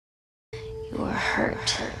You are hurt,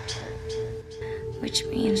 which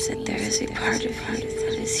means that there is a part of you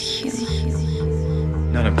that is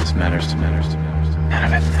human. None of this matters to me.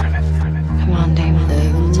 None of it. Come on, Damon.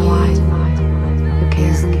 It's a lie. Who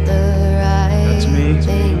cares? That's me,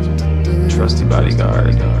 trusty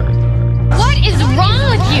bodyguard. What is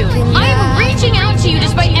wrong with you? I am reaching out to you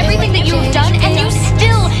despite everything that you have done, and you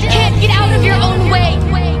still can't get out of your own way.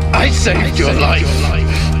 I saved your life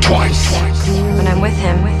twice. When I'm with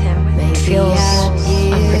him, it feels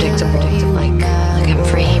unpredictable. Like I'm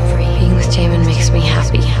free. Being with Damon makes me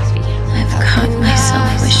happy. I've caught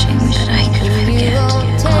myself wishing that I could forget all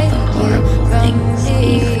the horrible things that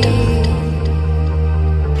you've done.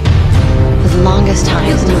 For the longest time,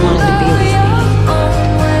 you wanted to be with me.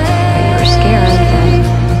 But you were scared that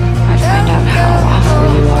I'd find out how awful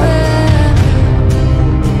you are.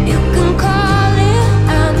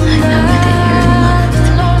 I know that you're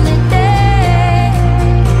in love with me.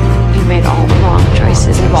 You made all the wrong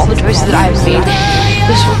choices, and of all the choices that I've made,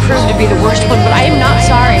 this will prove to be the worst one, but I am not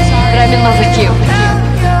sorry that I'm in love with you.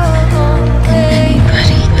 And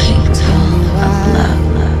anybody capable of love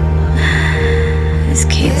is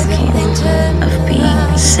capable of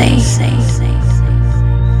being safe.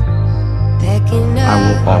 I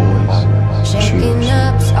will always choose you.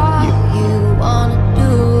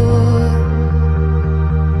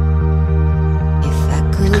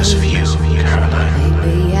 Because of you,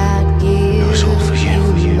 Caroline. It was all for you.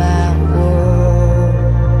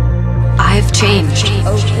 I've changed.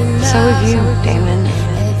 So have you, Damon.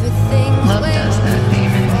 Love does that.